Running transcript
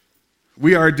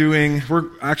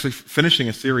We're actually finishing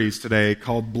a series today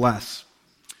called Bless,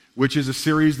 which is a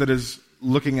series that is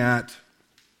looking at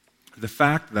the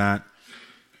fact that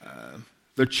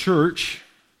the church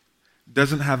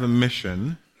doesn't have a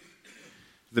mission.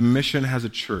 The mission has a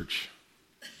church.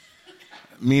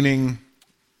 Meaning,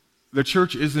 the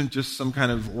church isn't just some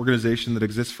kind of organization that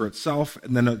exists for itself,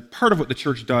 and then a part of what the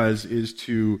church does is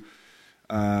to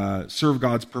serve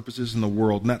God's purposes in the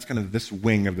world, and that's kind of this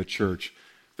wing of the church.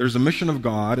 There's a mission of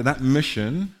God, and that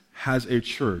mission has a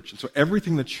church. And so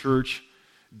everything the church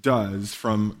does,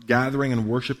 from gathering and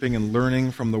worshiping and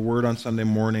learning from the Word on Sunday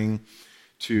morning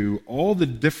to all the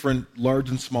different large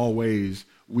and small ways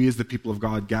we as the people of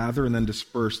God gather and then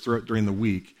disperse throughout during the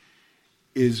week,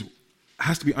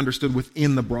 has to be understood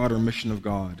within the broader mission of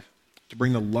God, to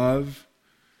bring the love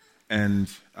and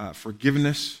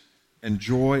forgiveness and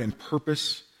joy and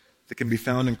purpose that can be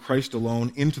found in Christ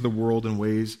alone into the world in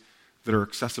ways that are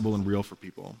accessible and real for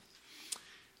people.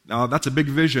 Now, that's a big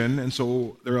vision, and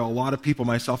so there are a lot of people,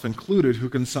 myself included, who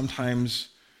can sometimes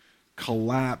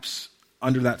collapse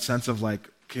under that sense of like,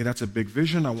 okay, that's a big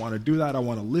vision, I want to do that, I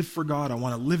want to live for God, I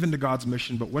want to live into God's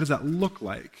mission, but what does that look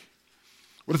like?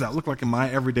 What does that look like in my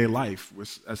everyday life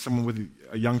as someone with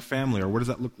a young family, or what does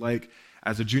that look like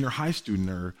as a junior high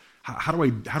student, or how do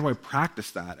I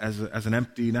practice that as an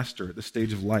empty nester at this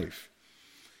stage of life?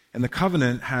 And the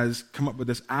Covenant has come up with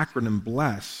this acronym,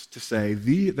 BLESS, to say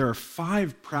there are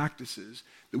 5 practices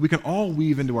that we can all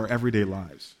weave into our everyday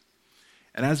lives.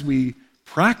 And as we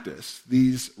practice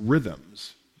these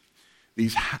rhythms,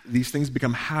 these things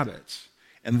become habits.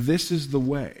 And this is the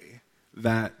way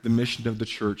that the mission of the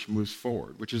church moves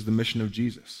forward, which is the mission of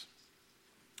Jesus.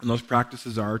 And those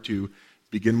practices are to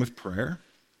begin with prayer,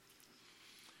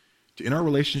 to, in our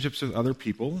relationships with other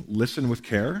people, listen with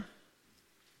care,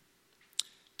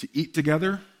 to eat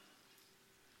together,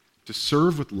 to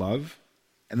serve with love,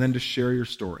 and then to share your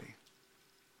story.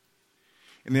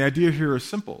 And the idea here is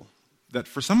simple, that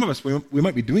for some of us, we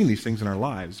might be doing these things in our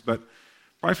lives, but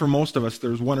probably for most of us,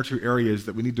 there's 1 or 2 areas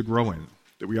that we need to grow in,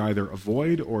 that we either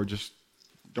avoid or just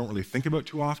don't really think about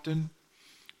too often,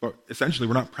 but essentially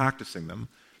we're not practicing them.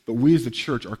 But we as the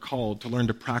church are called to learn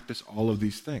to practice all of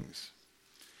these things.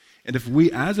 And if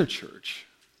we as a church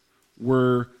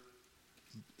were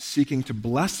seeking to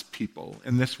bless people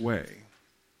in this way,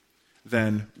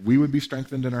 then we would be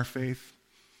strengthened in our faith.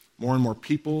 More and more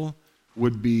people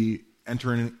would be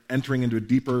entering into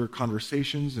deeper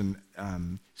conversations and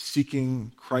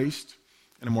seeking Christ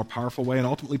in a more powerful way, and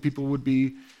ultimately people would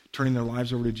be turning their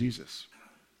lives over to Jesus.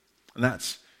 And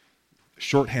that's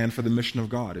shorthand for the mission of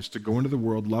God, is to go into the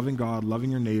world loving God,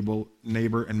 loving your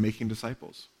neighbor, and making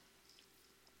disciples.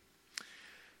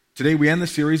 Today we end the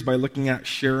series by looking at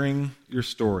sharing your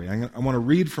story. I want to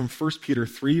read from 1 Peter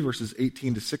 3, verses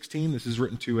 18 to 16. This is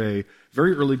written to a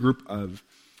very early group of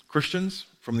Christians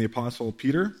from the Apostle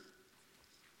Peter.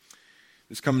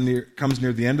 This comes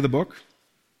near the end of the book,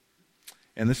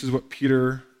 and this is what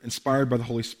Peter, inspired by the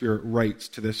Holy Spirit, writes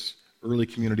to this early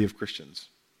community of Christians.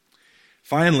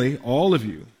 Finally, all of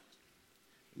you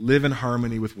live in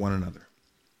harmony with one another.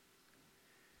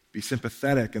 Be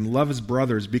sympathetic and love as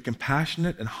brothers. Be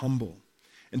compassionate and humble.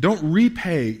 And don't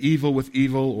repay evil with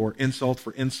evil or insult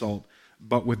for insult,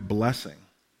 but with blessing.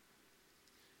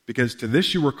 Because to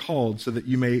this you were called, so that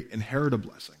you may inherit a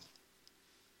blessing.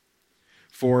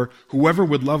 For whoever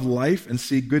would love life and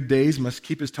see good days must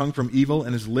keep his tongue from evil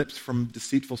and his lips from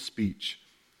deceitful speech.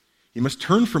 He must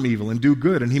turn from evil and do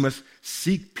good, and he must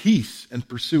seek peace and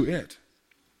pursue it.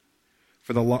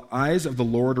 For the eyes of the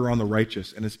Lord are on the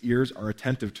righteous, and his ears are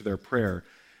attentive to their prayer.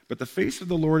 But the face of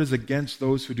the Lord is against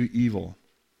those who do evil.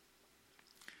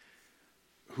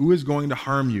 Who is going to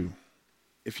harm you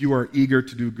if you are eager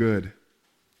to do good?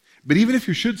 But even if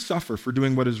you should suffer for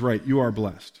doing what is right, you are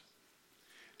blessed.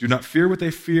 Do not fear what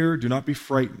they fear, do not be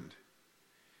frightened.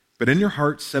 But in your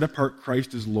hearts set apart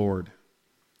Christ as Lord.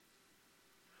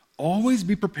 Always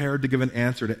be prepared to give an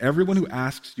answer to everyone who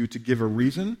asks you to give a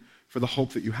reason for the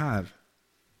hope that you have.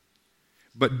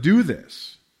 But do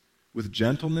this with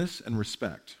gentleness and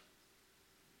respect,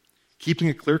 keeping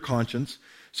a clear conscience,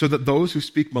 so that those who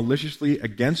speak maliciously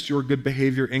against your good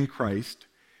behavior in Christ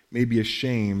may be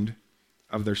ashamed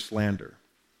of their slander.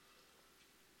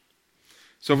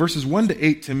 So verses 1 to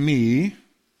 8 to me,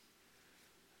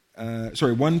 8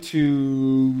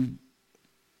 to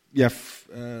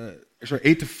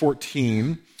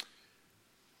 14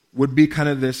 would be kind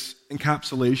of this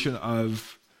encapsulation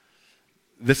of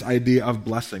this idea of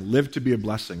blessing. Live to be a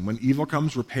blessing. When evil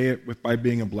comes, repay it by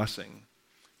being a blessing.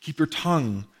 Keep your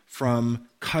tongue from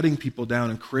cutting people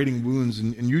down and creating wounds,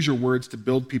 and use your words to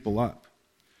build people up.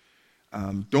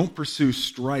 Don't pursue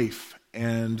strife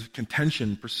and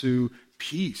contention, pursue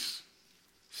peace.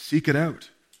 Seek it out.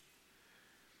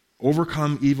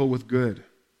 Overcome evil with good,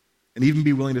 and even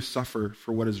be willing to suffer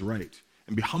for what is right,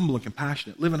 and be humble and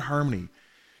compassionate. Live in harmony.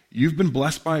 You've been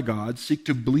blessed by God. Seek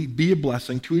to be a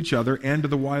blessing to each other and to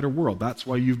the wider world. That's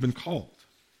why you've been called,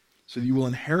 so that you will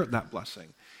inherit that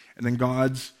blessing. And then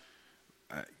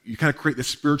you kind of create this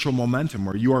spiritual momentum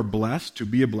where you are blessed to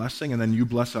be a blessing, and then you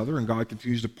bless other, and God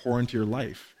continues to pour into your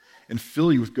life and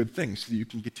fill you with good things so that you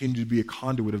can continue to be a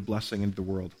conduit of blessing into the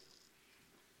world.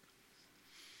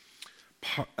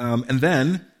 And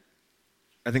then,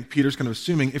 I think Peter's kind of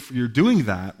assuming if you're doing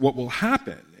that, what will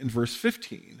happen in verse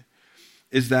 15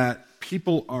 is that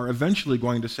people are eventually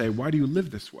going to say, why do you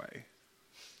live this way?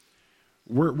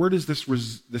 Where does this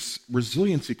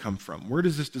resiliency come from? Where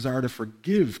does this desire to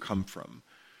forgive come from?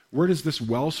 Where does this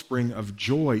wellspring of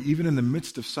joy, even in the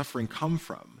midst of suffering, come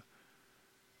from?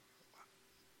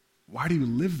 Why do you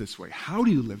live this way? How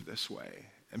do you live this way?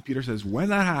 And Peter says, when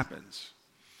that happens,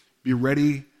 be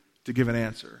ready to give an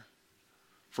answer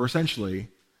for essentially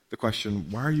the question,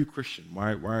 why are you Christian?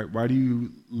 Why do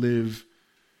you live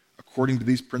according to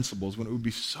these principles when it would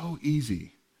be so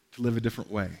easy to live a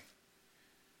different way?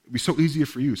 It would be so easier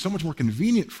for you, so much more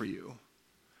convenient for you.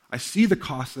 I see the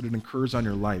cost that it incurs on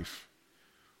your life.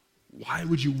 Why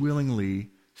would you willingly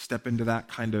step into that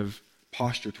kind of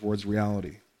posture towards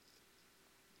reality?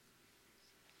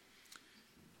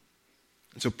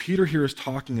 And so Peter here is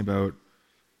talking about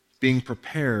being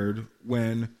prepared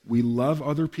when we love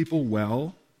other people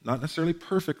well, not necessarily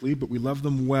perfectly, but we love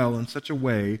them well in such a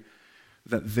way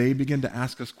that they begin to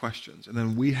ask us questions, and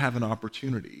then we have an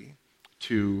opportunity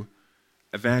to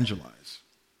evangelize.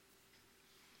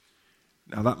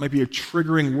 Now, that might be a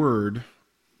triggering word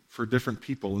for different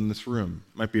people in this room.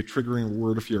 It might be a triggering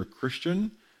word if you're a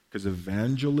Christian, because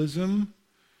evangelism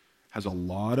has a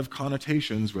lot of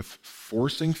connotations with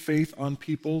forcing faith on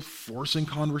people, forcing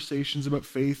conversations about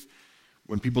faith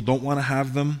when people don't want to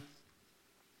have them,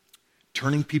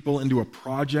 turning people into a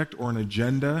project or an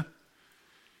agenda,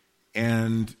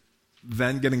 and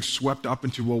then getting swept up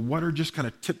into, well, what are just kind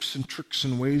of tips and tricks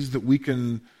and ways that we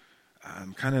can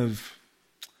kind of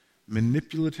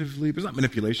manipulatively, but it's not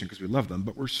manipulation because we love them,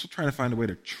 but we're still trying to find a way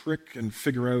to trick and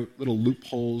figure out little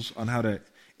loopholes on how to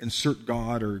insert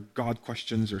God or God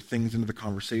questions or things into the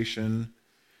conversation.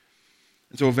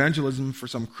 And so evangelism for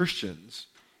some Christians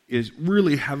is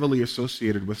really heavily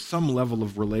associated with some level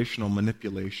of relational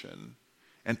manipulation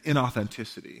and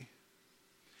inauthenticity.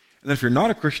 And then if you're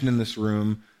not a Christian in this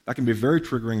room, that can be a very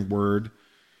triggering word,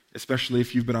 especially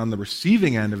if you've been on the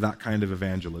receiving end of that kind of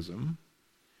evangelism,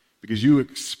 because you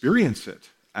experience it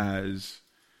as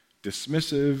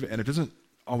dismissive, and it doesn't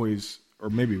always,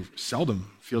 or maybe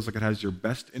seldom, feels like it has your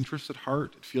best interests at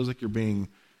heart. It feels like you're being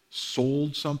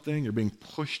sold something, you're being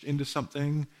pushed into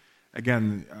something.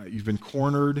 Again, you've been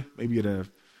cornered, maybe at a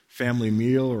family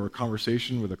meal or a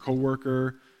conversation with a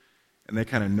coworker, and they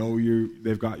kind of know you,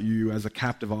 they've got you as a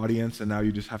captive audience, and now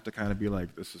you just have to kind of be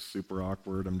like, this is super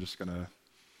awkward, I'm just going to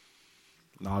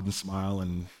nod and smile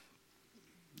and,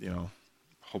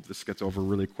 hope this gets over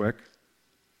really quick.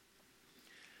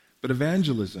 But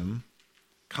evangelism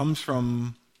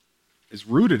is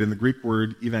rooted in the Greek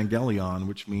word evangelion,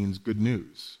 which means good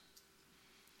news.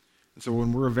 And so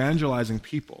when we're evangelizing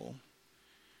people,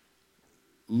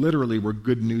 literally we're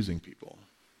good newsing people.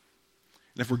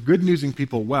 And if we're good newsing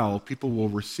people well, people will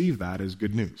receive that as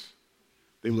good news.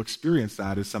 They will experience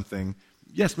that as something,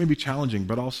 yes, maybe challenging,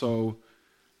 but also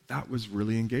that was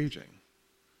really engaging.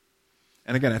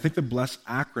 And again, I think the BLESS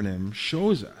acronym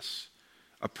shows us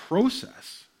a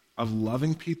process of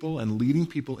loving people and leading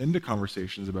people into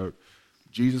conversations about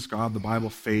Jesus, God, the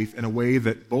Bible, faith, in a way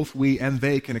that both we and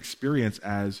they can experience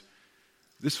as,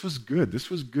 this was good, this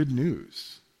was good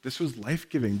news, this was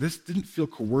life-giving, this didn't feel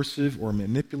coercive or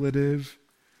manipulative,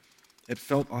 it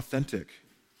felt authentic.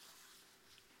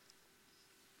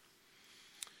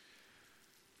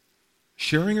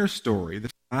 Sharing our story,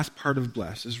 the last part of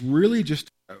BLESS, is really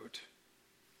just about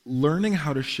learning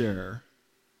how to share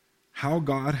how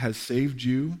God has saved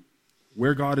you,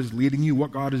 where God is leading you,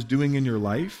 what God is doing in your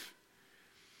life,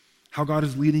 how God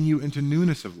is leading you into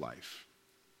newness of life.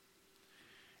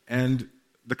 And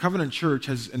the Covenant Church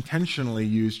has intentionally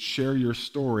used share your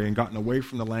story and gotten away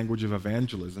from the language of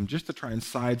evangelism just to try and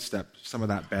sidestep some of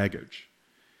that baggage.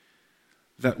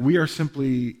 That we are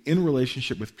simply in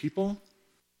relationship with people,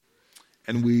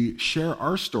 and we share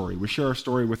our story. We share our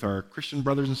story with our Christian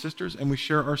brothers and sisters, and we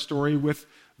share our story with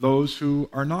those who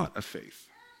are not of faith.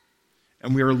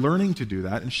 And we are learning to do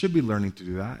that, and should be learning to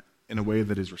do that, in a way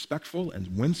that is respectful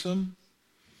and winsome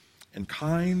and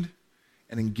kind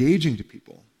and engaging to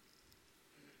people.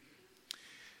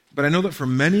 But I know that for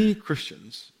many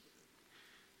Christians,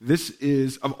 this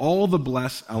is, of all the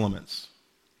bless elements,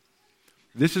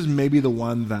 this is maybe the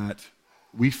one that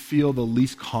we feel the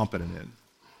least competent in.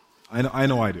 I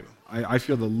know I do. I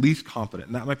feel the least competent,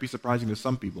 and that might be surprising to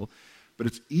some people, but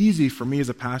it's easy for me as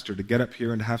a pastor to get up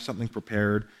here and to have something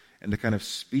prepared and to kind of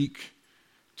speak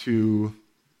to,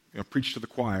 preach to the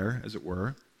choir, as it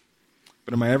were.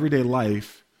 But in my everyday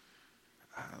life,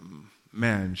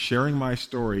 sharing my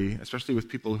story, especially with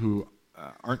people who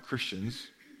aren't Christians,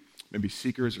 maybe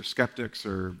seekers or skeptics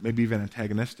or maybe even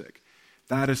antagonistic,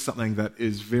 that is something that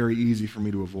is very easy for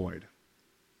me to avoid.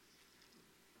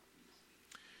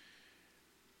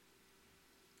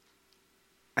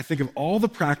 I think of all the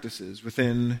practices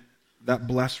within that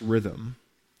blessed rhythm,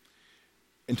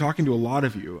 in talking to a lot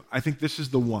of you, I think this is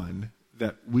the one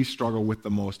that we struggle with the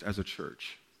most as a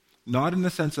church. Not in the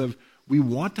sense of we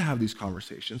want to have these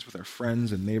conversations with our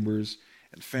friends and neighbors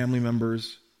and family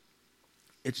members.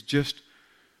 It's just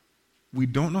we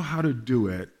don't know how to do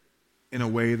it in a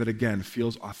way that, again,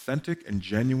 feels authentic and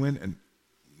genuine and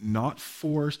not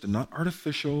forced and not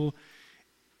artificial.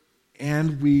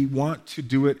 And we want to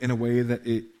do it in a way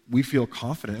that we feel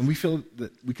confident and we feel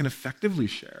that we can effectively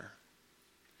share.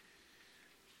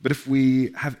 But if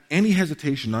we have any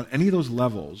hesitation on any of those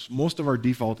levels, most of our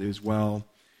default is,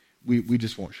 we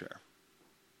just won't share.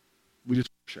 We just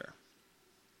won't share.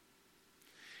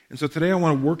 And so today I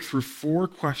want to work through 4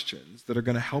 questions that are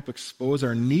going to help expose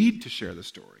our need to share the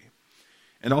story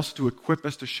and also to equip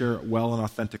us to share it well and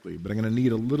authentically. But I'm going to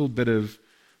need a little bit of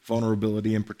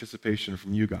vulnerability and participation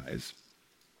from you guys.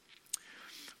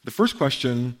 The first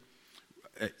question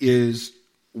is,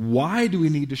 why do we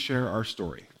need to share our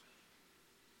story?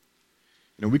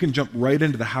 We can jump right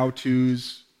into the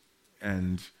how-tos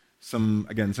and some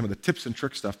of the tips and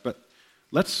trick stuff, but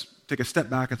let's take a step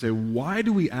back and say, why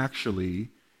do we actually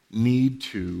need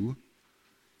to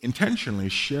intentionally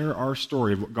share our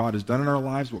story of what God has done in our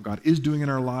lives, what God is doing in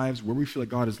our lives, where we feel like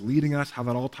God is leading us, how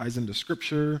that all ties into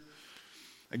Scripture?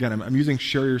 Again, I'm using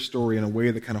share your story in a way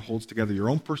that kind of holds together your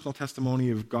own personal testimony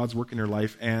of God's work in your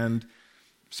life and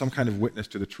some kind of witness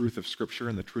to the truth of Scripture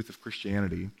and the truth of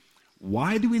Christianity.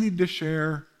 Why do we need to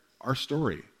share our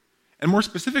story? And more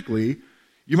specifically,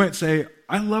 you might say,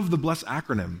 I love the BLESS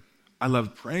acronym. I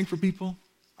love praying for people.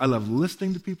 I love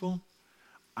listening to people.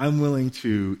 I'm willing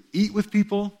to eat with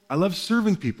people. I love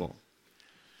serving people.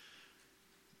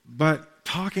 But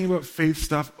talking about faith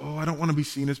stuff, I don't want to be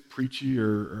seen as preachy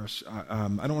or I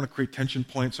don't want to create tension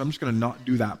points, so I'm just going to not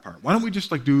do that part. Why don't we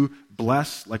just do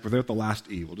bless without the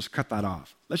last E? We'll just cut that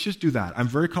off. Let's just do that. I'm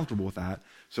very comfortable with that,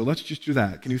 so let's just do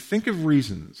that. Can you think of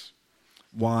reasons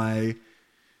why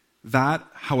that,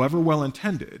 however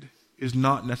well-intended, is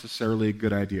not necessarily a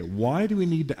good idea? Why do we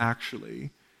need to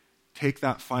actually take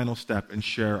that final step and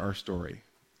share our story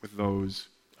with those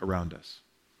around us?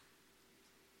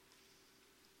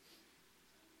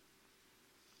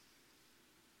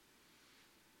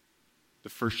 The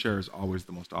first share is always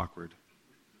the most awkward.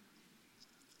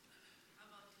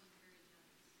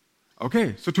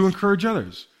 Okay, so to encourage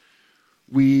others.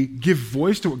 We give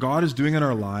voice to what God is doing in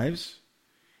our lives,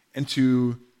 and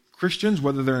to Christians,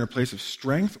 whether they're in a place of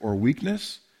strength or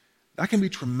weakness, that can be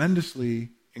tremendously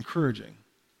encouraging.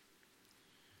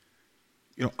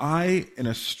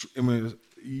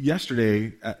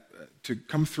 Yesterday, to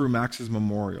come through Max's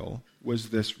memorial was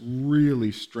this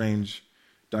really strange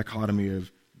dichotomy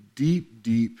of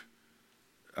deep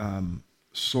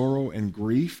sorrow and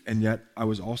grief, and yet I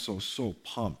was also so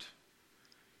pumped.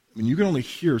 You can only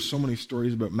hear so many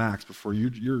stories about Max before you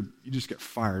just get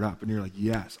fired up, and you're like,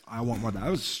 yes, I want more of that.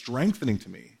 That was strengthening to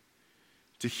me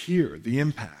to hear the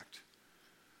impact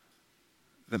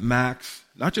that Max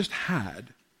not just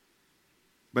had,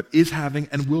 but is having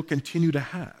and will continue to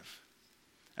have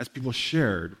as people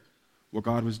shared what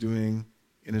God was doing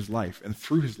in his life and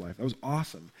through his life. That was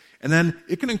awesome. And then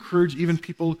it can encourage even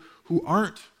people who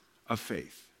aren't of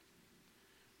faith.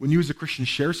 When you as a Christian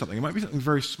share something, it might be something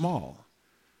very small.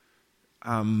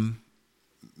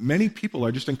 Many people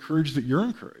are just encouraged that you're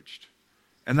encouraged.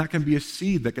 And that can be a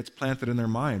seed that gets planted in their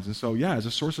minds. And so, as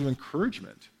a source of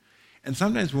encouragement. And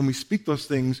sometimes when we speak those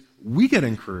things, we get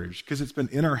encouraged because it's been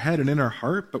in our head and in our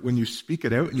heart, but when you speak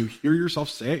it out and you hear yourself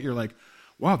say it, you're like,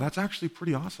 wow, that's actually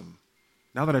pretty awesome.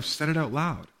 Now that I've said it out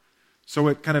loud. So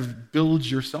it kind of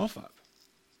builds yourself up.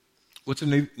 What's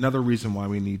another reason why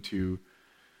we need to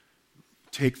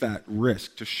take that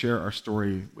risk to share our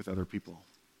story with other people?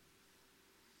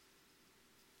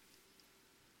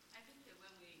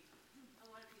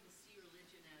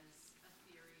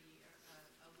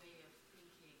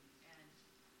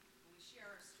 Share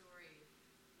our story,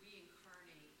 we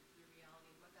incarnate the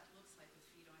reality of what that looks like with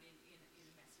feet on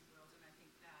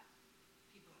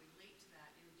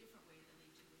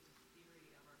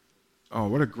Oh,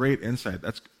 what a great insight.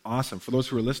 That's awesome. For those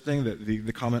who are listening,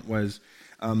 the comment was,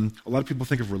 a lot of people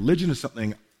think of religion as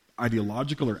something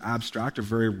ideological or abstract or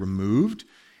very removed.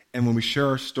 And when we share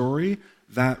our story,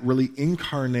 that really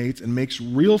incarnates and makes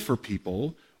real for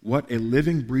people what a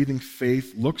living, breathing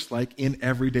faith looks like in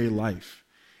everyday life.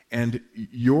 And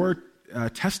your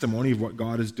testimony of what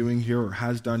God is doing here or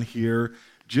has done here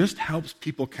just helps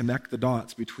people connect the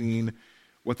dots between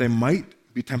what they might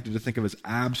be tempted to think of as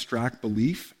abstract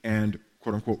belief and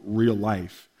quote-unquote real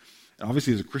life. And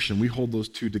obviously, as a Christian, we hold those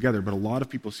two together, but a lot of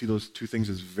people see those two things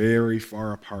as very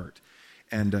far apart.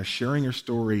 And sharing your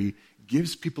story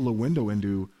gives people a window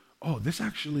into, oh, this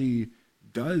actually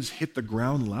does hit the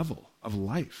ground level of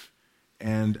life.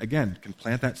 And again, can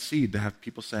plant that seed to have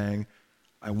people saying,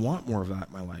 I want more of that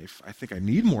in my life. I think I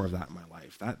need more of that in my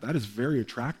life. That is very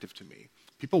attractive to me.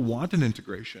 People want an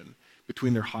integration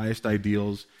between their highest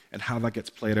ideals and how that gets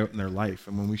played out in their life.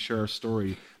 And when we share our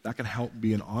story, that can help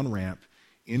be an on-ramp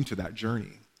into that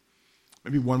journey.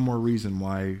 Maybe one more reason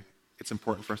why it's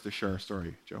important for us to share our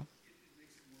story. Joe? It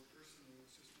makes it more personal.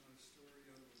 It's just not a story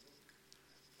out of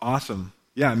a book. Awesome.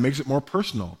 Yeah, it makes it more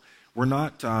personal. We're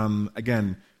not,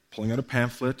 again, pulling out a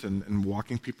pamphlet and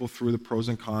walking people through the pros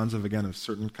and cons of, again, a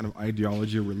certain kind of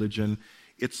ideology or religion.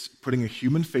 It's putting a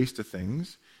human face to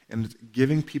things and it's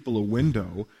giving people a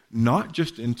window, not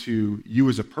just into you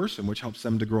as a person, which helps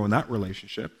them to grow in that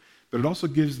relationship, but it also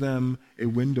gives them a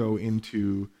window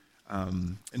into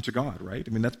God, right? I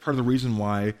mean, that's part of the reason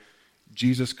why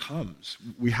Jesus comes.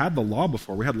 We had the law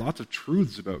before. We had lots of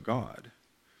truths about God.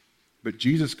 But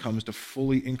Jesus comes to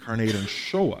fully incarnate and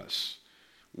show us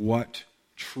what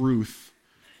truth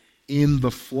in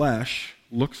the flesh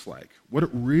looks like, what it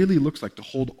really looks like to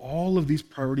hold all of these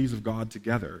priorities of God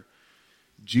together.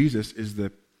 Jesus is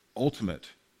the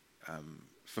ultimate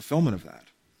fulfillment of that.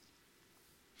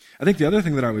 I think the other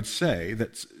thing that I would say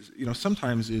that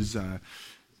sometimes is kind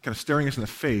of staring us in the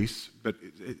face, but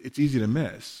it's easy to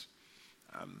miss.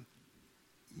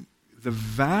 The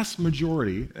vast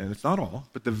majority, and it's not all,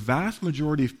 but the vast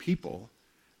majority of people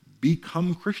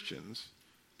become Christians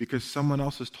because someone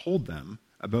else has told them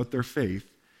about their faith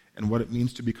and what it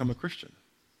means to become a Christian.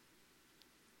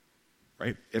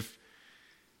 Right? If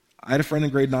I had a friend in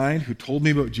grade 9 who told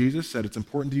me about Jesus, said it's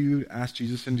important to you to ask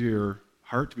Jesus into your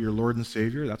heart to be your Lord and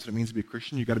Savior. That's what it means to be a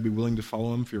Christian. You've got to be willing to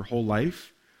follow him for your whole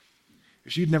life.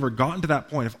 If she'd never gotten to that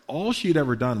point, if all she had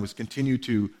ever done was continue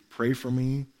to pray for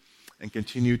me and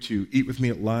continue to eat with me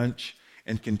at lunch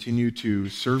and continue to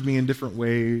serve me in different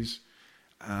ways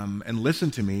and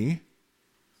listen to me,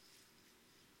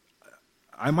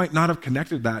 I might not have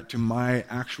connected that to my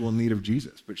actual need of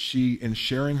Jesus. But she, in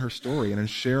sharing her story and in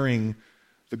sharing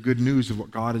the good news of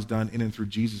what God has done in and through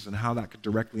Jesus and how that could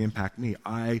directly impact me,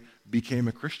 I became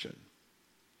a Christian.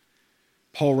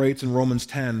 Paul writes in Romans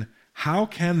 10, how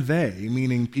can they,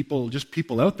 meaning people, just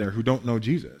people out there who don't know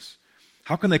Jesus,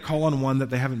 how can they call on one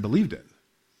that they haven't believed in?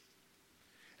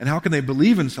 And how can they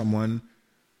believe in someone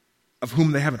of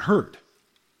whom they haven't heard?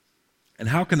 And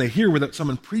how can they hear without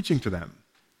someone preaching to them?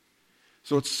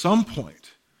 So at some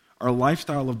point, our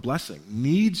lifestyle of blessing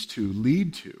needs to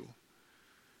lead to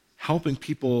helping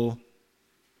people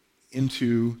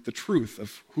into the truth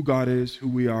of who God is, who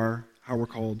we are, how we're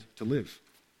called to live.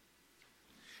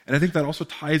 And I think that also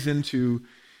ties into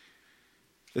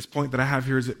this point that I have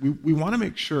here is that we want to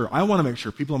make sure, I want to make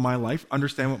sure people in my life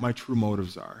understand what my true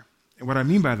motives are. And what I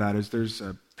mean by that is there's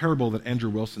a parable that Andrew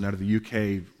Wilson out of the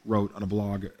UK wrote on a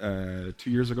blog 2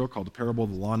 years ago called The Parable of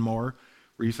the Lawnmower,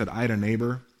 where he said, I had a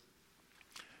neighbor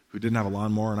who didn't have a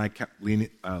lawnmower and I kept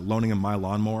loaning him my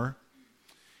lawnmower.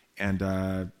 And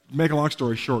to make a long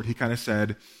story short, he kind of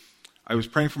said, I was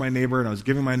praying for my neighbor and I was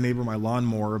giving my neighbor my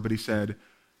lawnmower, but he said,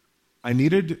 I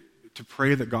needed to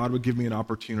pray that God would give me an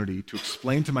opportunity to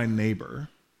explain to my neighbor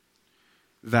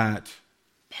that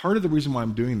part of the reason why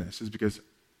I'm doing this is because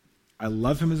I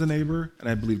love him as a neighbor and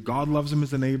I believe God loves him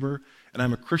as a neighbor and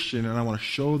I'm a Christian and I want to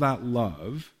show that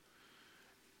love.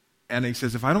 And he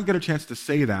says, if I don't get a chance to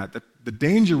say that the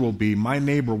danger will be my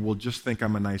neighbor will just think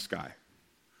I'm a nice guy.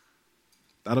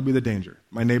 That'll be the danger.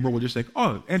 My neighbor will just think,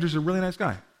 oh, Andrew's a really nice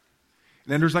guy.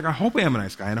 And Andrew's like, I hope I am a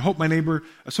nice guy, and I hope my neighbor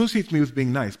associates me with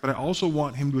being nice, but I also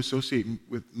want him to associate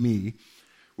with me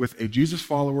with a Jesus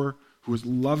follower who is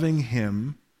loving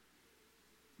him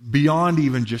beyond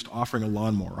even just offering a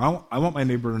lawnmower. I want my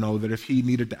neighbor to know that if he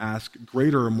needed to ask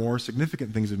greater or more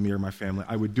significant things of me or my family,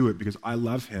 I would do it because I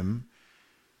love him,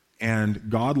 and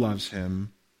God loves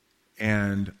him,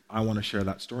 and I want to share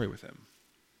that story with him.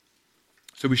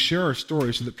 So we share our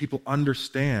story so that people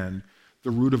understand the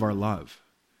root of our love.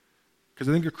 Because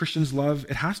I think a Christian's love,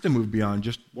 it has to move beyond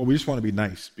just, well, we just want to be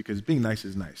nice, because being nice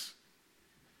is nice.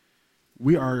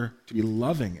 We are to be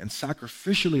loving and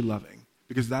sacrificially loving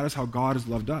because that is how God has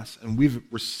loved us. And we've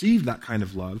received that kind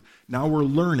of love. Now we're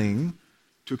learning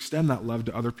to extend that love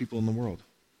to other people in the world.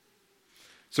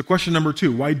 So question number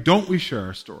 2, why don't we share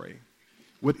our story?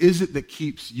 What is it that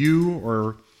keeps you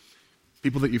or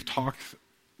people that you've talked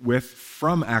with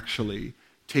from actually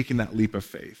taking that leap of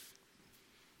faith?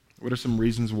 What are some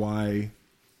reasons why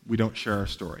we don't share our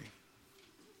story?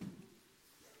 We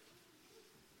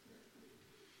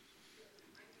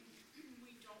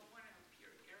don't want to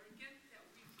appear arrogant that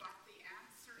we've got the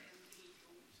answer and they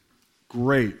don't.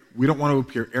 Great. We don't want to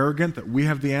appear arrogant that we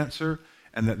have the answer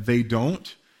and that they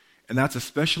don't. And that's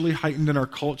especially heightened in our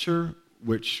culture,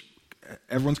 which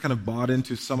everyone's kind of bought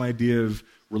into some idea of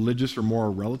religious or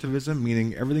moral relativism,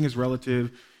 meaning everything is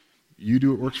relative. You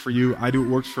do what works for you, I do what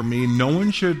works for me. No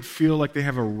one should feel like they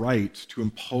have a right to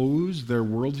impose their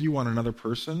worldview on another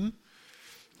person,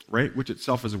 right? Which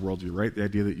itself is a worldview, right? The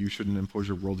idea that you shouldn't impose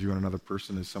your worldview on another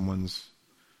person is someone's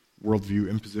worldview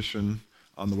imposition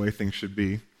on the way things should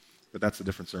be. But that's a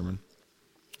different sermon.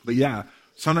 But yeah,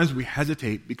 sometimes we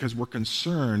hesitate because we're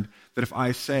concerned that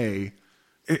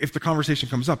if the conversation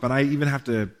comes up and I even have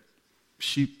to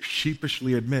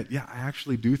sheepishly admit, yeah, I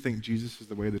actually do think Jesus is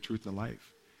the way, the truth, and the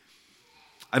life.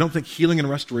 I don't think healing and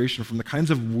restoration from the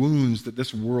kinds of wounds that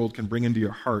this world can bring into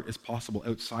your heart is possible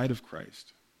outside of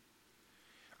Christ.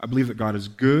 I believe that God is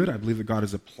good. I believe that God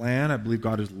has a plan. I believe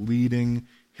God is leading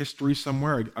history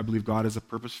somewhere. I believe God has a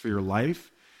purpose for your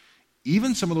life.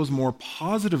 Even some of those more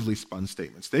positively spun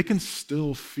statements, they can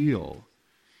still feel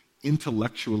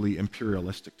intellectually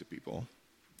imperialistic to people.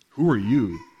 Who are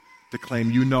you to claim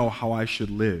you know how I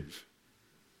should live?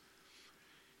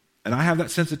 And I have that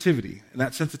sensitivity, and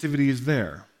that sensitivity is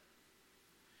there.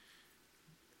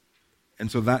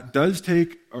 And so that does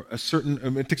take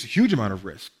it takes a huge amount of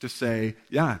risk to say,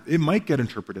 yeah, it might get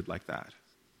interpreted like that.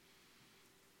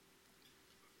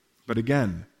 But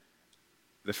again,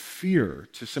 the fear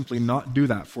to simply not do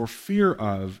that for fear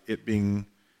of it being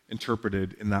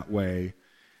interpreted in that way,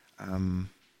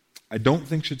 I don't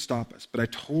think should stop us. But I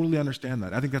totally understand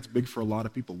that. I think that's big for a lot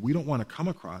of people. We don't want to come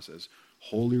across as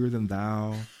holier than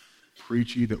thou,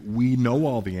 preachy, that we know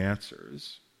all the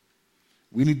answers.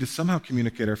 We need to somehow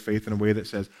communicate our faith in a way that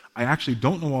says, I actually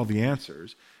don't know all the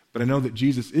answers, but I know that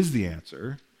Jesus is the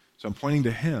answer, so I'm pointing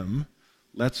to him.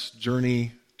 Let's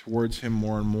journey towards him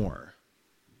more and more.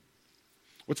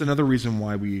 What's another reason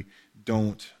why we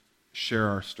don't share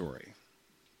our story?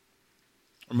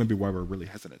 Or maybe why we're really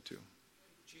hesitant to.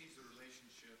 Change the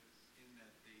relationship in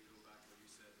that they go back to what you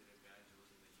said in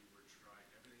evangelism, that you were trying,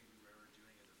 everything you were ever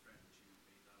doing as a friend, you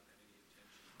may not have any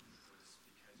intention was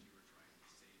because you were trying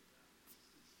to save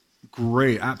them.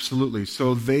 Great, absolutely.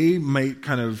 So they might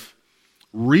kind of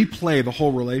replay the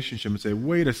whole relationship and say,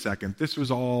 wait a second, this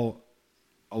was all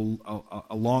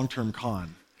a long-term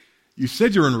con. You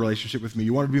said you were in a relationship with me,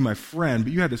 you wanted to be my friend,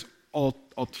 but you had this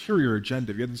ulterior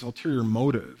agenda, you had this ulterior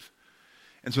motive.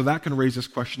 And so that can raise this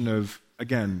question of,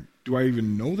 again, do I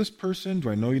even know this person? Do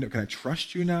I know you? Can I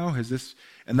trust you now?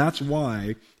 And that's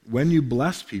why when you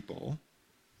bless people,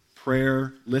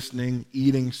 prayer, listening,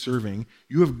 eating, serving,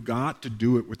 you have got to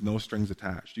do it with no strings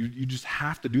attached. You just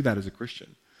have to do that as a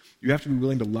Christian. You have to be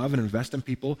willing to love and invest in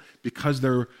people because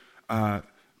they're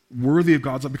worthy of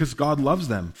God's love, because God loves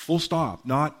them, full stop.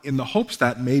 Not in the hopes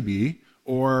that maybe,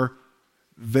 or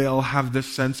they'll have this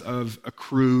sense of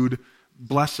accrued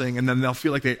blessing and then they'll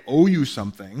feel like they owe you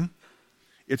something.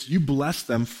 It's you bless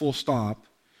them, full stop,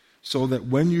 so that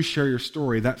when you share your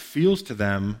story, that feels to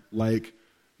them like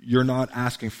you're not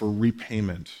asking for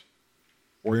repayment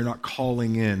or you're not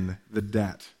calling in the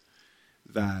debt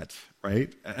that,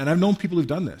 right? And I've known people who've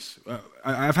done this.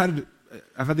 I've had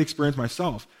the experience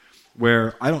myself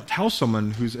where I don't tell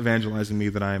someone who's evangelizing me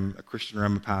that I'm a Christian or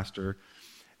I'm a pastor,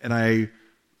 and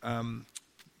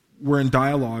we're in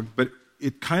dialogue, but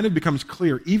it kind of becomes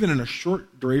clear, even in a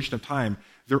short duration of time,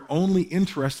 they're only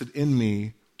interested in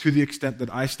me to the extent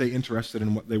that I stay interested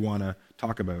in what they want to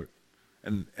talk about.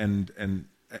 And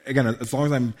again, as long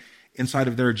as I'm inside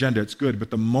of their agenda, it's good.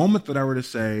 But the moment that I were to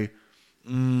say,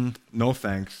 no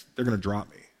thanks, they're going to drop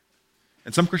me.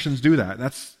 And some Christians do that.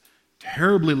 That's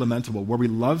terribly lamentable, where we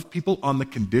love people on the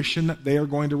condition that they are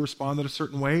going to respond in a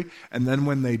certain way, and then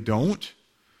when they don't,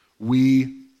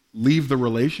 we leave the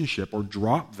relationship or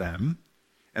drop them,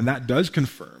 and that does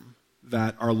confirm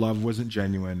that our love wasn't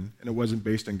genuine, and it wasn't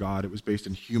based in God, it was based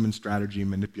in human strategy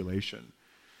and manipulation.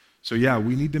 So yeah,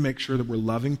 we need to make sure that we're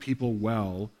loving people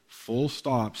well, full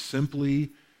stop,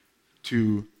 simply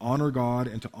to honor God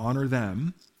and to honor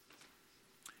them,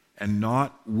 and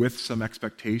not with some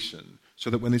expectation, so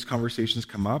that when these conversations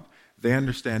come up, they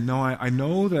understand, no, I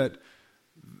know that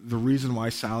the reason why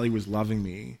Sally was loving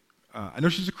me, I know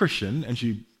she's a Christian, and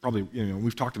she probably,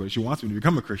 we've talked about it, she wants me to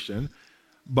become a Christian,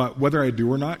 but whether I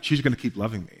do or not, she's going to keep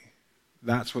loving me.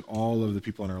 That's what all of the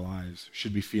people in our lives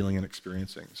should be feeling and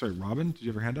experiencing. Sorry, Robin, did you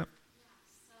have your hand up?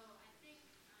 So I think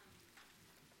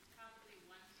probably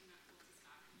one thing that holds us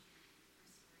back from sharing our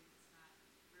story is that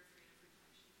we're afraid of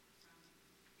rejection from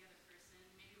the other person.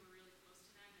 Maybe we're really close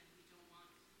to them and we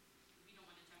don't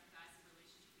want to jeopardize the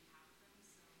relationship we have with them.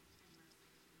 So and we're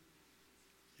afraid of doing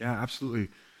that. Yeah, absolutely.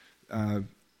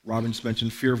 Robin just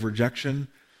mentioned fear of rejection.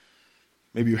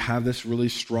 Maybe you have this really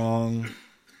strong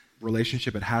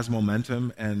relationship, it has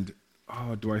momentum, and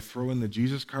do I throw in the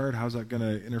Jesus card? How's that going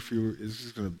to interfere? Is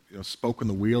this going to spoke in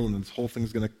the wheel and this whole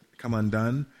thing's going to come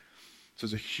undone? So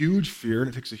it's a huge fear, and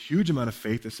it takes a huge amount of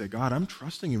faith to say, God, I'm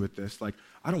trusting you with this. Like,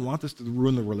 I don't want this to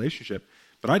ruin the relationship.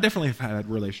 But I definitely have had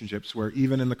relationships where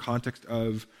even in the context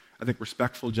of, I think,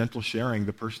 respectful, gentle sharing,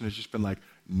 the person has just been like,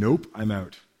 nope, I'm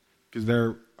out. Because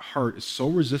their heart is so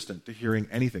resistant to hearing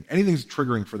anything. Anything's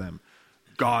triggering for them.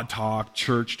 God talk,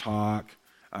 church talk.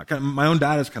 My own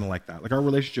dad is kind of like that. Like, our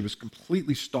relationship is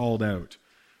completely stalled out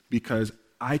because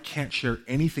I can't share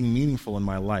anything meaningful in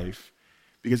my life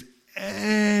because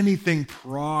anything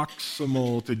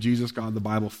proximal to Jesus, God, the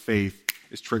Bible, faith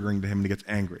is triggering to him and he gets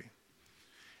angry.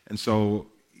 And so,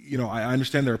 I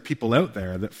understand there are people out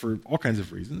there that for all kinds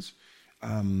of reasons,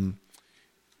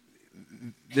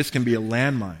 this can be a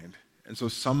landmine. And so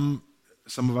some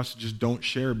of us just don't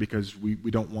share because we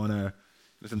don't want to,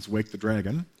 in a sense, wake the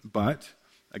dragon. But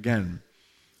again,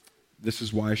 this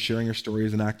is why sharing your story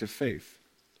is an act of faith.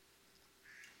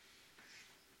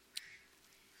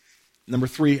 Number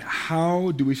 3,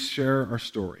 how do we share our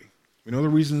story? We know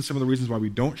some of the reasons why we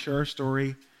don't share our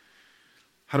story.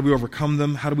 How do we overcome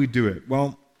them? How do we do it?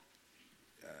 Well,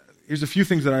 here's a few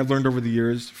things that I've learned over the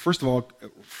years. First of all,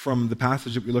 from the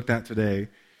passage that we looked at today,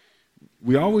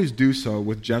 we always do so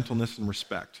with gentleness and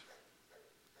respect.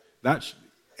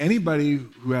 Anybody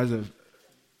who has a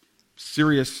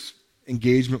serious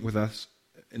engagement with us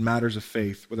in matters of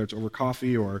faith, whether it's over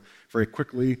coffee or very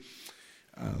quickly,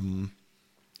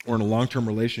 or in a long-term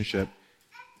relationship,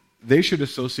 they should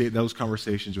associate those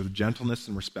conversations with gentleness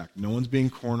and respect. No one's being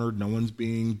cornered, no one's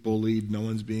being bullied, no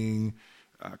one's being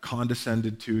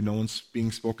condescended to, no one's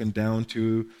being spoken down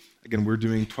to. Again, we're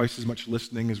doing twice as much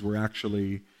listening as we're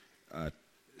actually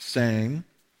saying.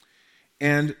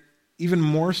 And even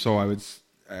more so,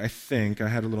 I think, I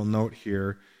had a little note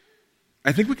here,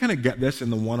 I think we kind of get this in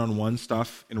the one-on-one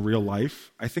stuff in real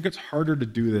life. I think it's harder to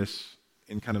do this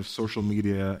in kind of social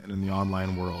media and in the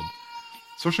online world.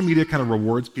 Social media kind of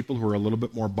rewards people who are a little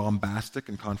bit more bombastic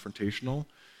and confrontational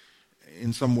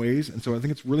in some ways. And so I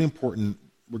think it's really important,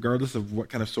 regardless of what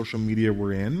kind of social media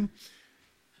we're in,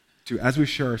 to, as we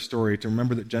share our story, to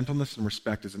remember that gentleness and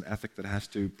respect is an ethic that has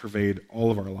to pervade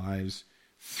all of our lives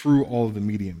through all of the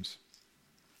mediums.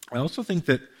 I also think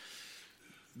that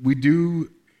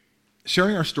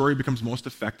sharing our story becomes most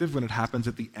effective when it happens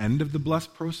at the end of the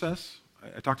blessed process.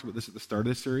 I talked about this at the start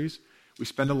of this series. We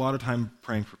spend a lot of time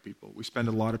praying for people. We spend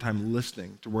a lot of time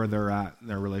listening to where they're at in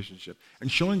their relationship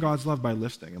and showing God's love by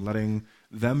listening and letting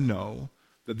them know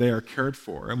that they are cared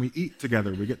for. And we eat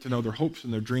together. We get to know their hopes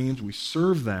and their dreams. We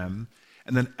serve them.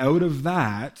 And then out of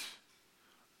that,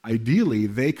 ideally,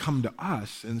 they come to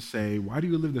us and say, why do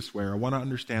you live this way? Or I want to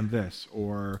understand this.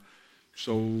 Or,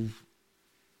 so,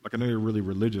 like, I know you're really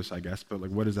religious, I guess, but,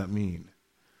 like, what does that mean?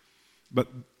 But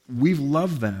we've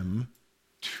loved them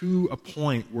to a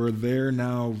point where they're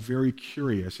now very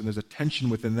curious, and there's a tension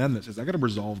within them that says, I got to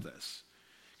resolve this.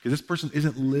 Because this person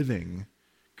isn't living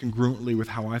congruently with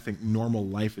how I think normal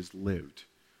life is lived.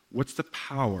 What's the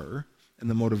power and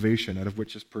the motivation out of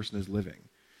which this person is living?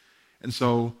 And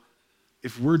so,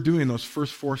 if we're doing those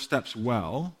first 4 steps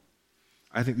well,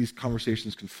 I think these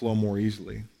conversations can flow more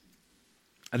easily.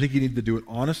 I think you need to do it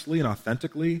honestly and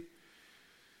authentically.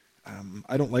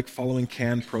 I don't like following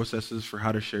canned processes for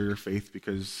how to share your faith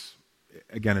because,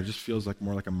 again, it just feels like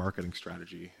more like a marketing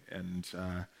strategy. And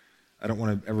I don't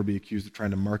want to ever be accused of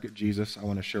trying to market Jesus. I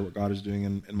want to share what God is doing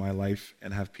in my life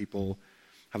and have people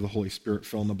have the Holy Spirit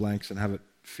fill in the blanks and have it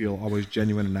feel always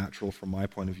genuine and natural from my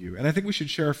point of view. And I think we should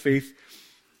share our faith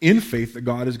in faith that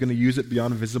God is going to use it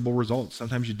beyond visible results.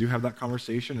 Sometimes you do have that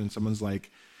conversation and someone's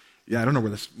like, yeah, I don't know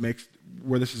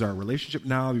where this is our relationship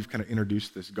now. We've kind of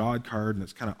introduced this God card, and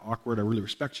it's kind of awkward. I really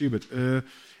respect you, but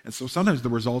And so sometimes the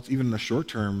results, even in the short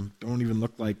term, don't even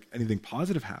look like anything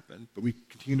positive happened. But we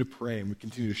continue to pray, and we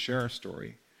continue to share our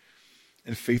story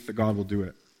in faith that God will do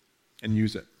it and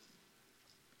use it.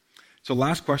 So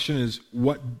last question is,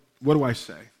 what do I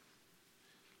say?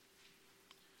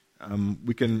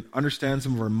 We can understand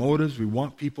some of our motives. We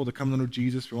want people to come to know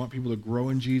Jesus. We want people to grow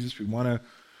in Jesus. We want to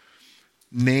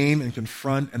name and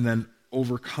confront and then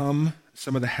overcome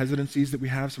some of the hesitancies that we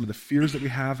have, some of the fears that we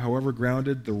have, however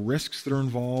grounded, the risks that are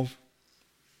involved.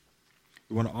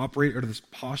 We want to operate out of this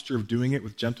posture of doing it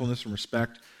with gentleness and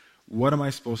respect. What am I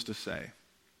supposed to say?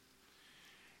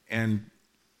 And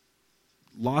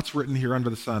lots written here under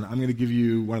the sun. I'm going to give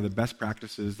you one of the best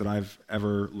practices that I've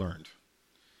ever learned.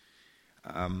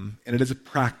 And it is a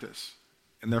practice,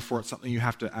 and therefore it's something you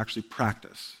have to actually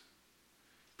practice.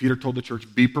 Peter told the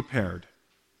church, be prepared.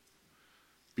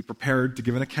 Be prepared to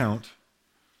give an account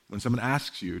when someone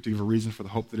asks you to give a reason for the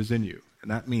hope that is in you.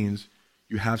 And that means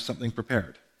you have something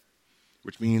prepared,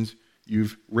 which means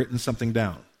you've written something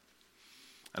down.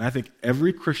 And I think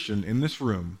every Christian in this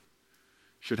room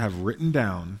should have written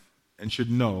down and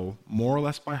should know, more or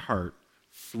less by heart,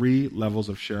 3 levels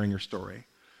of sharing your story.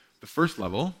 The first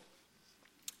level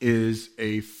is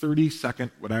a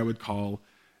 30-second, what I would call,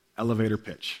 elevator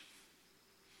pitch.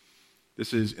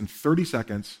 This is, in 30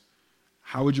 seconds,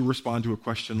 how would you respond to a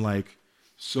question like,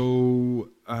 so,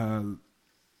 I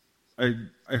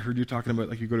heard you talking about,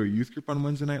 like, you go to a youth group on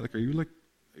Wednesday night. Like, are you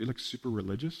super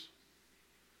religious?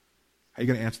 How are you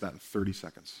going to answer that in 30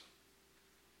 seconds?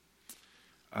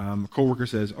 A coworker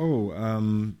says,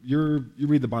 you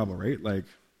read the Bible, right? Like,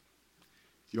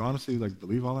 do you honestly, like,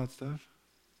 believe all that stuff?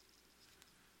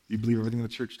 Do you believe everything the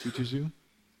church teaches you?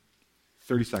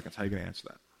 30 seconds, how are you going to answer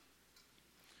that?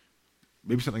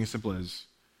 Maybe something as simple as,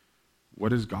 what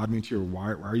does God mean to you, or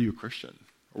why are you a Christian?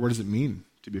 Or what does it mean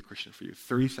to be a Christian for you?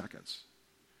 30 seconds.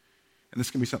 And this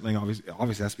can be something,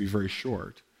 obviously has to be very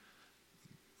short.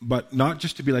 But not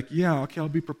just to be like, yeah, okay, I'll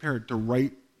be prepared to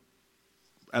write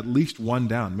at least one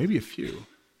down, maybe a few.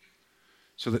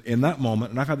 So that in that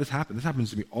moment, and I've had this happen, this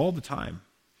happens to me all the time,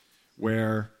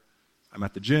 where I'm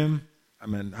at the gym,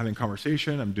 I'm having a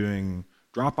conversation, I'm doing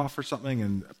drop-off or something,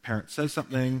 and a parent says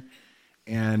something,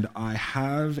 and I'm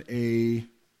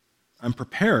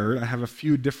prepared. I have a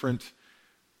few different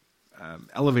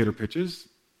elevator pitches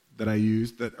that I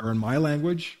use that are in my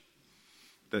language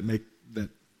that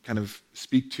kind of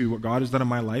speak to what God has done in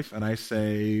my life, and I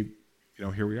say,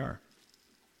 here we are.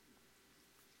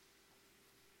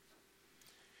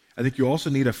 I think you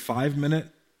also need a 5-minute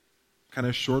kind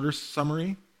of shorter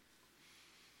summary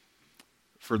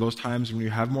for those times when you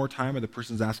have more time and the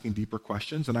person's asking deeper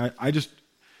questions. And I just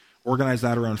organize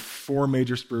that around 4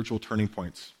 major spiritual turning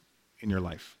points in your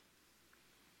life.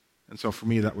 And so for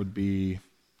me, that would be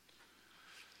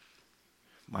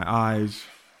my eyes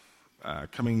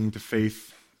coming to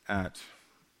faith at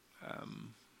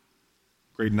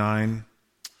grade 9,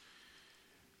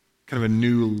 kind of a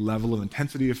new level of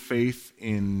intensity of faith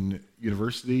in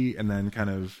university, and then kind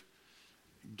of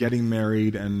getting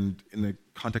married and in the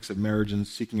context of marriage and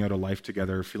seeking out a life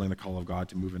together, feeling the call of God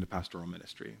to move into pastoral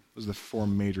ministry. Those are the 4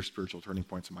 major spiritual turning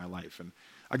points in my life. And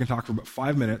I can talk for about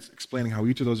 5 minutes explaining how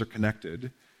each of those are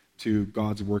connected to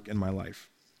God's work in my life.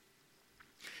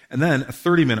 And then a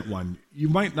 30-minute one. You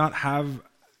might not have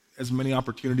as many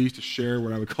opportunities to share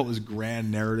what I would call this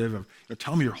grand narrative of,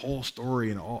 tell me your whole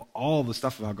story and all the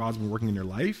stuff about God's been working in your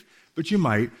life, but you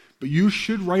might. But you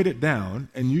should write it down,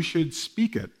 and you should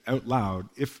speak it out loud,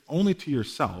 if only to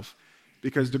yourself,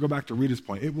 because to go back to Rita's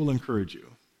point, it will encourage you.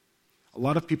 A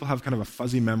lot of people have kind of a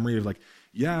fuzzy memory of like,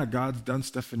 yeah, God's done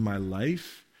stuff in my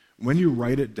life. When you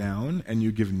write it down and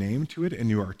you give name to it and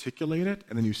you articulate it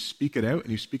and then you speak it out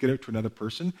and you speak it out to another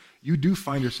person, you do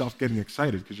find yourself getting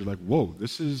excited because you're like, whoa,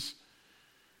 this is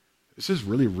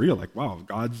really real. Like, wow,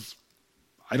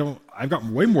 I've got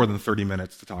way more than 30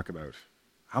 minutes to talk about.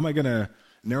 How am I going to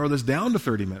narrow this down to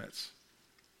 30 minutes?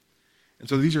 And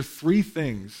so these are 3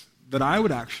 things that I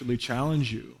would actually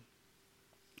challenge you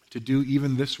to do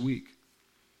even this week,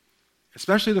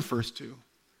 especially the first 2.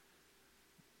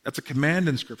 That's a command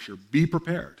in Scripture. Be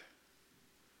prepared.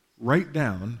 Write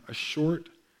down a short,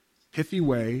 pithy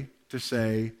way to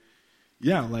say,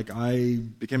 yeah, like I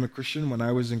became a Christian when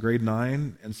I was in grade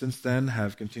 9, and since then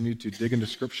have continued to dig into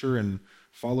Scripture and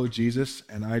follow Jesus,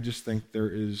 and I just think there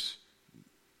is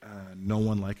no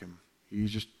one like him. He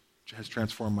just has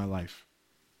transformed my life.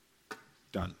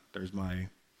 Done. There's my,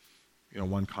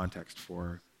 one context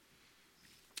for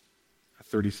a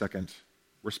 30-second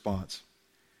response.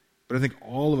 But I think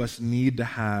all of us need to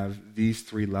have these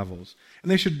 3 levels. And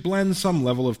they should blend some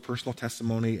level of personal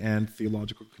testimony and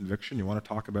theological conviction. You want to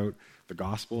talk about the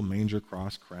gospel, manger,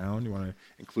 cross, crown. You want to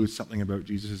include something about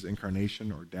Jesus'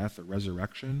 incarnation or death or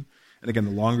resurrection. And again,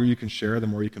 the longer you can share, the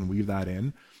more you can weave that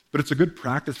in. But it's a good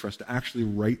practice for us to actually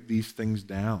write these things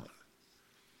down.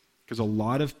 Because a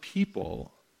lot of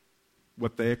people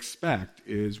what they expect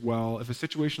is, well, if a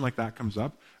situation like that comes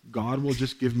up, God will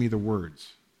just give me the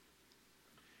words.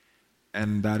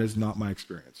 And that is not my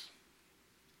experience.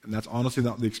 And that's honestly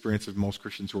not the experience of most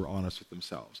Christians who are honest with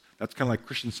themselves. That's kind of like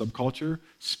Christian subculture.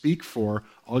 Speak for,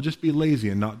 I'll just be lazy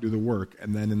and not do the work,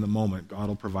 and then in the moment, God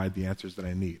will provide the answers that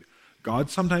I need.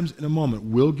 God sometimes in a moment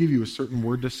will give you a certain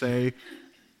word to say,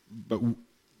 but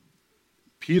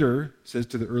Peter says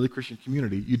to the early Christian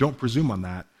community, you don't presume on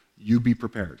that, you be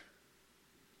prepared.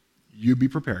 You be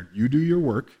prepared. You do your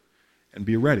work and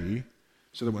be ready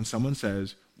so that when someone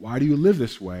says, why do you live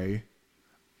this way?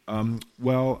 Good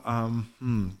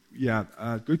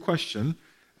question.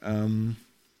 I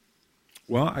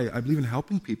believe in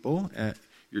helping people.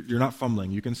 You're not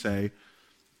fumbling. You can say,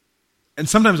 and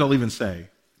sometimes I'll even say,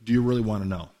 do you really want to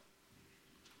know?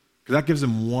 Because that gives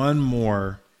them one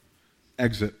more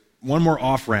exit, one more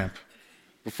off-ramp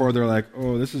before they're like,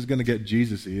 oh, this is going to get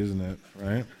Jesus-y, isn't it?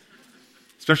 Right?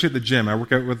 Especially at the gym. I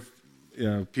work out with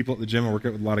people at the gym. I work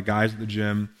out with a lot of guys at the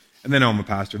gym, and they know I'm a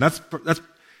pastor.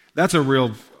 That's a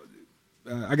real...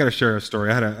 I got to share a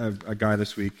story. I had a guy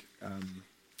this week.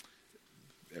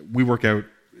 We work out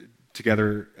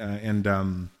together,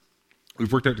 and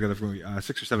we've worked out together for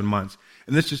 6 or 7 months.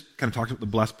 And this just kind of talks about the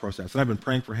blessed process. And I've been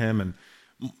praying for him and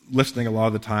listening a lot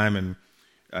of the time. And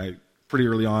pretty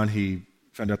early on, he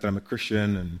found out that I'm a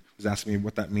Christian and was asking me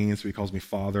what that means. So he calls me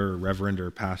father or reverend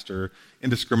or pastor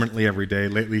indiscriminately every day.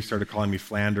 Lately, he started calling me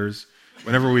Flanders.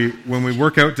 When we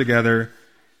work out together,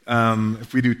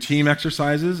 if we do team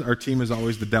exercises, our team is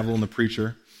always the devil and the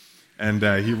preacher. And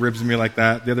he ribs me like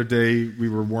that. The other day, we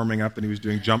were warming up and he was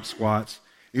doing jump squats.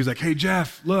 He was like, hey,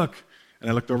 Jeff, look. And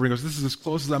I looked over and he goes, this is as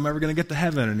close as I'm ever going to get to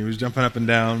heaven. And he was jumping up and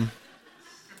down.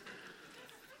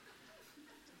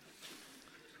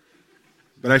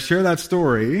 But I share that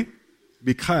story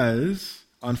because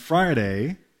on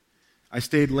Friday, I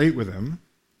stayed late with him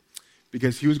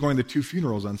because he was going to 2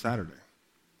 funerals on Saturday.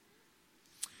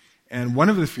 And one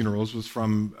of the funerals was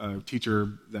from a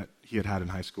teacher that he had in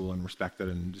high school and respected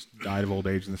and just died of old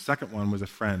age. And the second one was a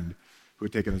friend who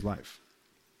had taken his life.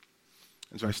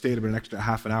 And so I stayed about an extra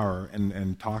half an hour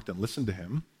and talked and listened to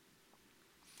him.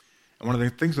 And one of the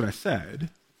things that I said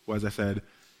was,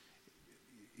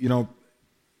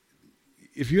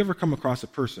 if you ever come across a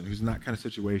person who's in that kind of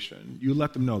situation, you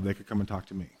let them know they could come and talk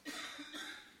to me.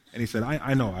 And he said,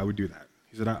 I know, I would do that.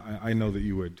 He said, I know that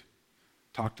you would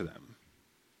talk to them.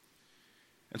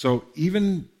 And so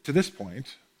even to this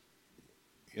point,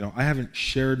 I haven't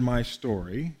shared my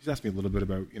story. He's asked me a little bit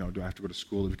about, do I have to go to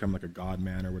school to become like a God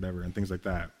man or whatever and things like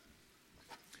that.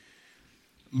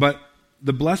 But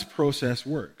the blessed process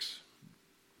works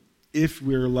if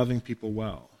we're loving people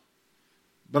well.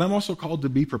 But I'm also called to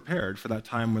be prepared for that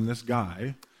time when this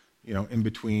guy, in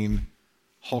between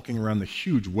hulking around the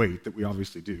huge weight that we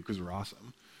obviously do because we're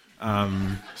awesome,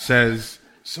 says,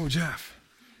 so Jeff,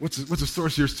 what's the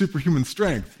source of your superhuman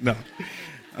strength? No.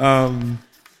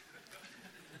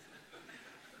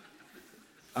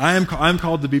 I'm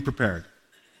called to be prepared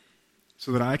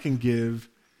so that I can give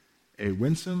a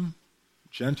winsome,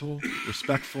 gentle,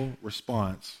 respectful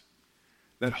response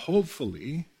that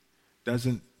hopefully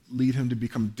doesn't lead him to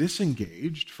become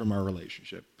disengaged from our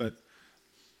relationship, but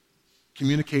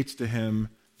communicates to him,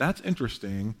 that's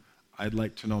interesting, I'd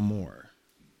like to know more.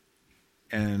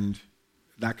 And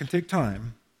that can take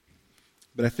time,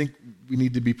 but I think we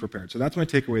need to be prepared. So that's my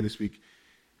takeaway this week.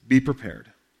 Be prepared.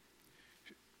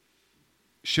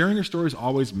 Sharing your story is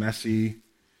always messy.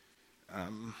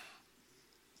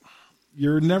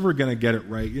 You're never going to get it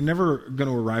right. You're never going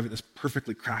to arrive at this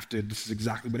perfectly crafted, this is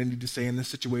exactly what I need to say in this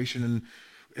situation, and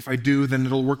if I do, then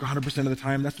it'll work 100% of the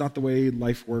time. That's not the way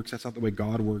life works. That's not the way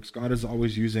God works. God is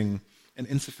always using an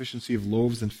insufficiency of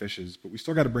loaves and fishes, but we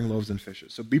still got to bring loaves and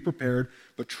fishes. So be prepared,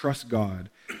 but trust God.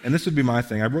 And this would be my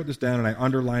thing. I wrote this down and I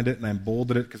underlined it and I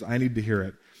bolded it because I need to hear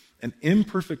it. An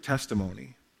imperfect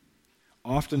testimony,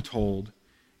 often told,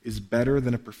 is better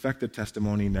than a perfected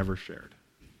testimony never shared.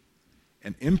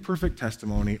 An imperfect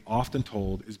testimony, often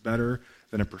told, is better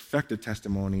than a perfected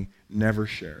testimony never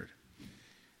shared.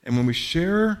 And when we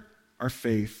share our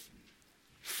faith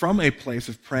from a place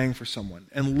of praying for someone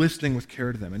and listening with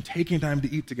care to them and taking time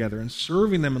to eat together and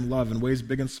serving them in love in ways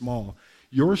big and small,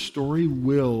 your story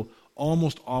will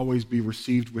almost always be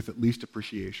received with at least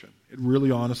appreciation. It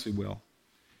really honestly will.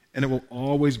 And it will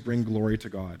always bring glory to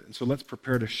God. And so let's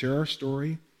prepare to share our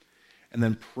story and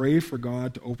then pray for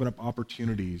God to open up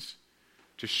opportunities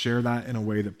to share that in a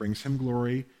way that brings him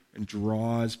glory and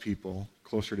draws people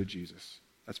closer to Jesus.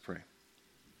 Let's pray.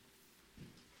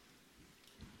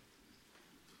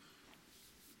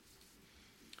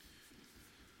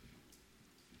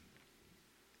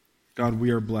 God,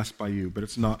 we are blessed by you, but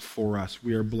it's not for us.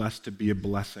 We are blessed to be a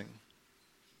blessing,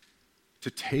 to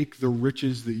take the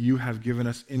riches that you have given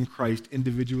us in Christ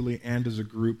individually and as a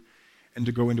group, and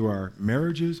to go into our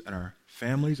marriages and our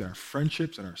families and our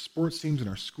friendships and our sports teams and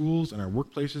our schools and our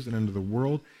workplaces and into the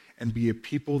world and be a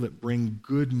people that bring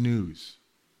good news.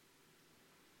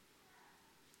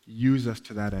 Use us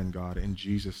to that end, God, in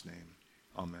Jesus' name.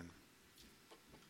 Amen.